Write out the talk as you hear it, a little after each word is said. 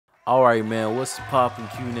Alright, man, what's poppin',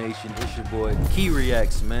 Q Nation? It's your boy Key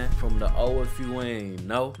Reacts, man. From the O, if you ain't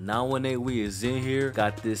know. 918 we is in here.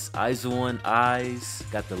 Got this Aizwan Eyes.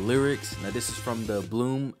 Got the lyrics. Now this is from the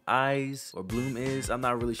Bloom Eyes or Bloom Is. I'm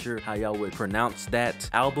not really sure how y'all would pronounce that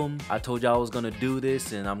album. I told y'all I was gonna do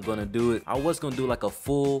this and I'm gonna do it. I was gonna do like a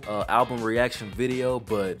full album reaction video,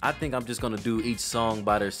 but I think I'm just gonna do each song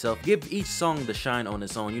by themselves. Give each song the shine on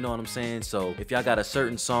its own, you know what I'm saying? So if y'all got a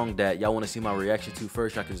certain song that y'all wanna see my reaction to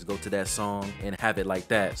first, y'all can just go to that song and have it like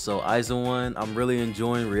that. So Aizwan, I'm really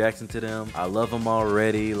enjoying reacting to them. I love them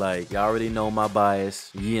already. Like, y'all already know my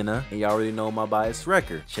bias, Yena, and y'all already know my bias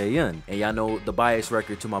record, Chaeyoung, and y'all know the bias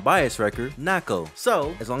record to my bias record, Nako.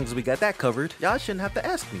 So as long as we got that covered, y'all shouldn't have to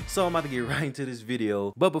ask me. So I'm about to get right into this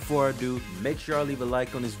video, but before I do, make sure y'all leave a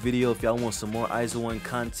like on this video if y'all want some more Aizwan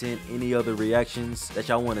content, any other reactions that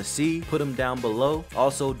y'all want to see, put them down below.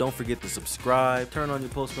 Also, don't forget to subscribe, turn on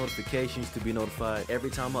your post notifications to be notified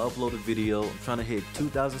every time I upload a video. I'm trying to hit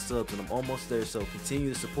 2,000 subs and I'm almost there, so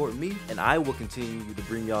continue to support me and I will continue to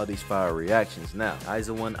bring y'all these fire reactions. Now,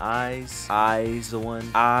 Aizwan Eyes, Aizwan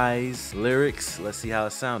Eyes, lyrics, let's see how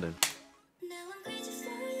it's sounding.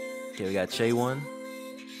 Okay, we got Chaeyoung.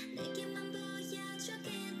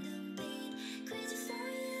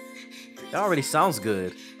 That already sounds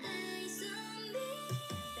good.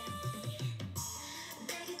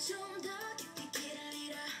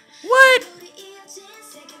 What?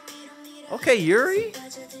 Okay, Yuri.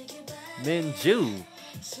 Minju.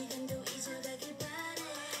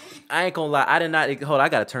 I ain't gonna lie, I did not hold on, I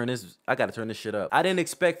gotta turn this shit up. I didn't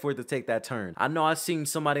expect for it to take that turn. I know I seen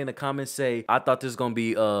somebody in the comments say I thought this was gonna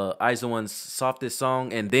be Aizwan's softest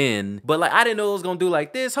song, and then but like I didn't know it was gonna do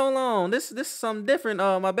like this. Hold on, this is something different,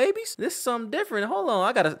 my babies. This is something different. Hold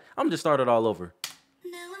on, I'm just started all over.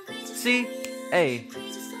 See? Hey.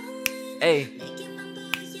 Hey.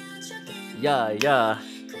 Yeah.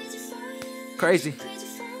 Crazy.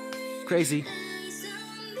 Crazy.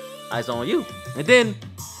 Eyes on you. And then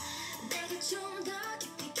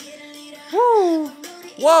woo!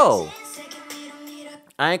 Whoa!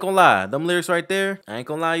 I ain't gonna lie, them lyrics right there, I ain't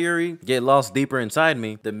gonna lie, Yuri, get lost deeper inside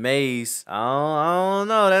me. The maze, I don't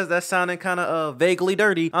know, that's sounding kind of vaguely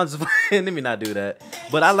dirty. I'm just let me not do that.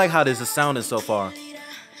 But I like how this is sounding so far.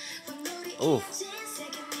 Oof.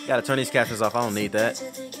 Gotta turn these captions off, I don't need that.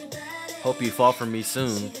 Hope you fall for me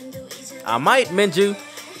soon. I might, Minju.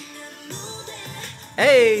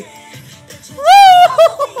 Hey!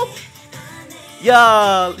 Woo!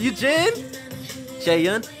 Yeah, you Jin?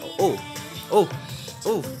 Chaeyoung? Oh.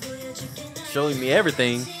 Showing me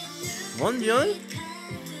everything. One Jun?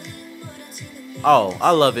 Oh,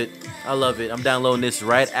 I love it. I'm downloading this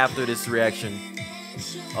right after this reaction.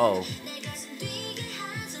 Oh.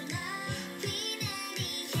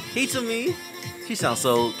 He to me. She sounds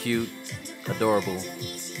so cute. Adorable.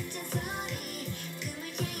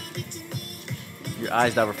 Your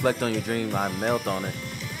eyes that reflect on your dream, I melt on it.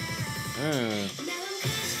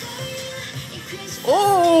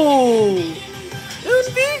 Oh,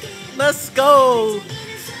 let's go.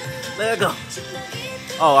 Let go.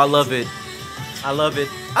 Oh, I love it.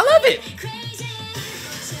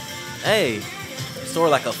 Hey, soar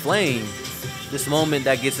like a flame. This moment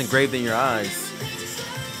that gets engraved in your eyes.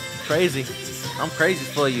 Crazy. I'm crazy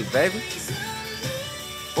for you, baby.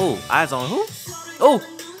 Oh, eyes on who? Oh.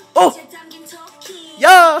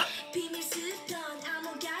 Yeah.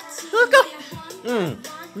 Let's go.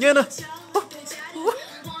 Yeah.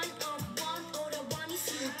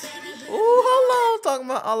 Oh, hold on. Talking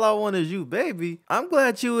about all I want is you, baby. I'm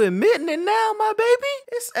glad you admitting it now, my baby.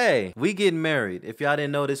 It's A. We getting married. If y'all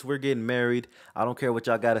didn't know this, we're getting married. I don't care what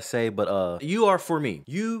y'all gotta say, but you are for me.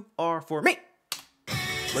 You are for me.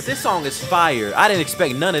 But this song is fire. I didn't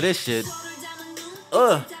expect none of this shit.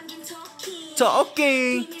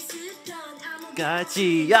 Talking. Gotcha.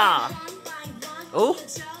 Yeah. Oh.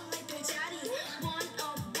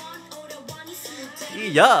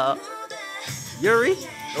 Yeah. Yuri.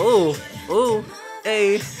 Oh.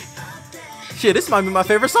 Hey. Shit, this might be my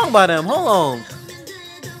favorite song by them. Hold on.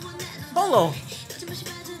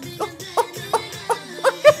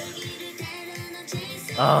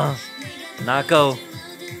 Nako.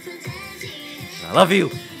 I love you.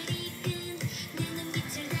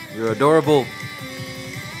 You're adorable.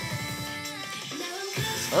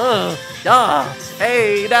 Yeah.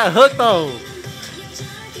 Hey, that hook though.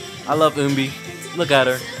 I love Umbi. Look at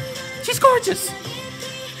her. She's gorgeous.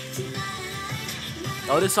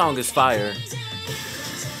 Oh, this song is fire.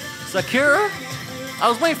 Sakura? I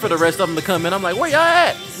was waiting for the rest of them to come in. I'm like, where y'all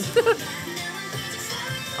at?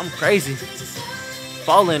 I'm crazy.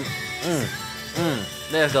 Falling.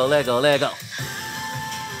 Let go.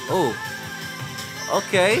 Oh.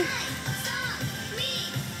 Okay.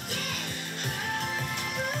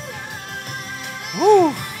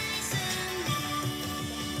 Woo.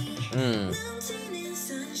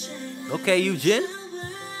 Okay, Eugene.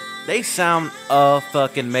 They sound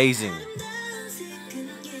fucking amazing.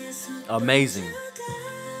 Amazing.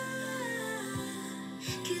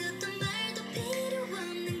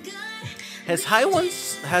 Has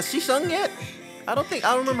has she sung yet? I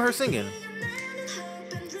don't remember her singing.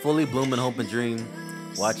 Fully bloom and hope and dream.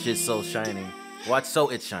 Watch it so shining. Watch so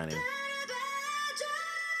it's shining.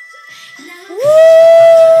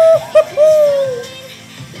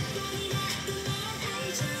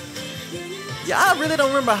 Yeah, I really don't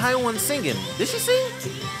remember Haiwon singing. Did she sing?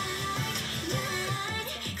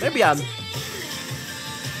 Maybe I'm.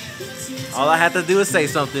 All I had to do is say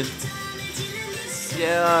something.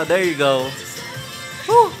 Yeah, there you go.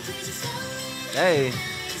 Whew. Hey.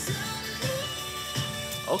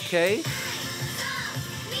 Okay.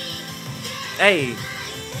 Hey.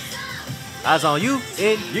 Eyes on you,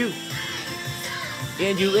 in you.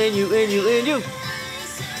 In you, in you, in you, in you.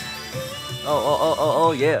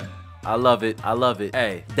 Oh, yeah. I love it. I love it.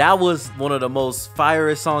 Hey, that was one of the most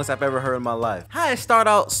fierest songs I've ever heard in my life. How it start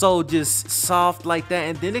out so just soft like that,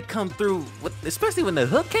 and then it come through, especially when the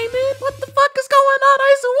hook came in. What the fuck is going on,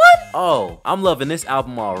 Aizwan? Oh, I'm loving this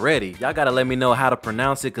album already. Y'all gotta let me know how to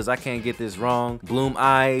pronounce it, because I can't get this wrong. Bloom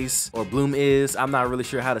Eyes or Bloom Is. I'm not really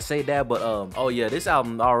sure how to say that, but oh yeah, this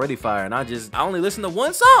album already fire, and I only listened to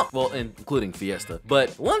one song. Well, including Fiesta, but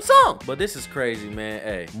one song. But this is crazy, man.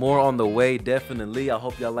 Hey, more on the way, definitely. I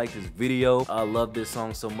hope y'all like this video. I love this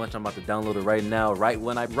song so much. I'm about to download it right now. Right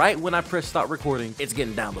when I press start recording, it's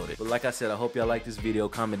getting downloaded. But like I said, I hope y'all like this video.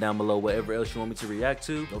 Comment down below whatever else you want me to react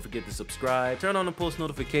to. Don't forget to subscribe, turn on the post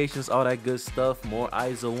notifications, all that good stuff. More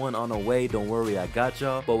Aizwan on the way. Don't worry, I got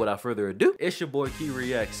y'all. But without further ado, it's your boy Key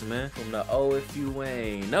Reacts, man. From the if you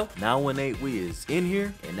ain't know, now when 8 we is in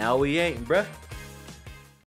here, and now we ain't, bruh.